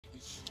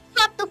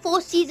Chapter 4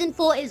 Season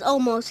 4 is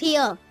almost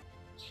here.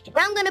 And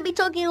I'm gonna be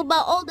talking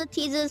about all the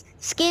teasers,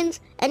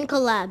 skins, and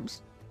collabs.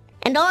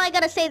 And all I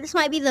gotta say, this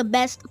might be the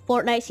best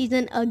Fortnite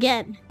season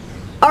again.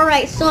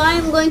 Alright, so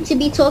I'm going to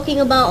be talking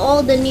about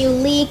all the new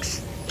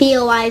leaks,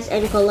 POIs,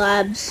 and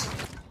collabs.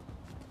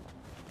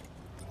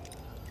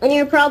 And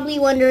you're probably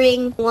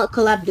wondering, what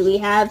collab do we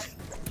have?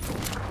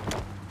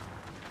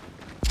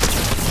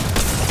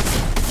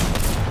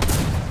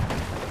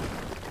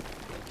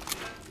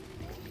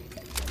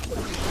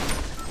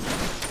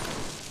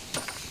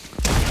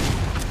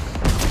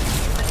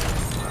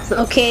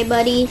 Okay,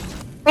 buddy.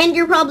 And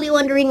you're probably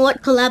wondering,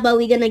 what collab are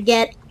we gonna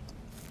get?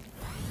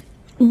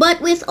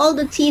 But with all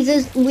the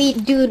teasers, we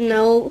do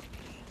know.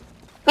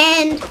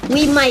 And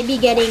we might be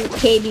getting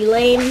KB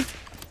Lane.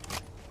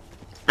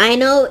 I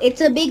know,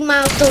 it's a big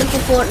milestone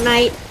for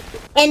Fortnite.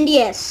 And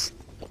yes,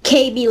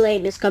 KB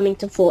Lane is coming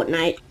to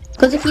Fortnite.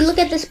 Because if you look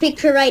at this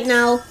picture right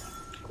now,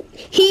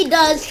 he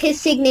does his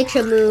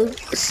signature move.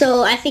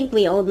 So I think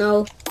we all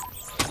know.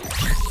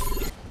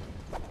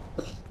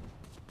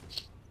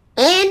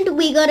 And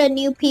we got a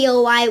new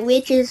POI,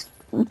 which is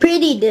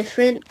pretty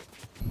different.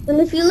 And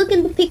if you look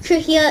in the picture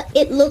here,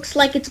 it looks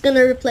like it's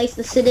gonna replace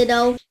the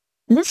Citadel.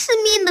 This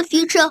is me in the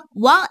future.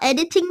 While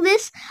editing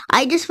this,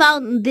 I just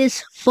found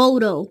this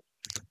photo.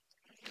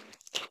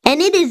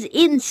 And it is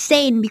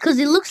insane because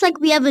it looks like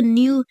we have a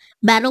new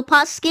Battle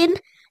Pass skin.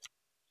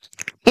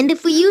 And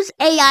if we use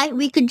AI,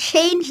 we could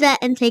change that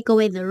and take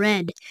away the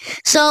red.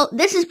 So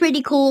this is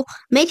pretty cool.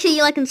 Make sure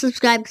you like and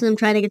subscribe because I'm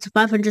trying to get to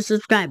 500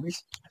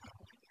 subscribers.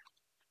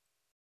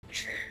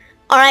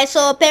 Alright,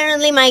 so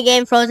apparently my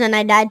game froze and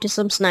I died to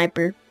some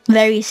sniper.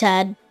 Very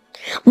sad.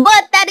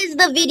 But that is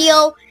the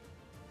video.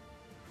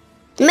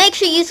 Make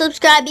sure you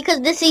subscribe because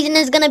this season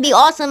is going to be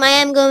awesome. I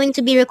am going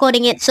to be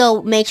recording it,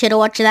 so make sure to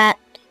watch that.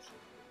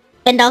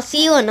 And I'll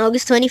see you on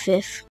August 25th.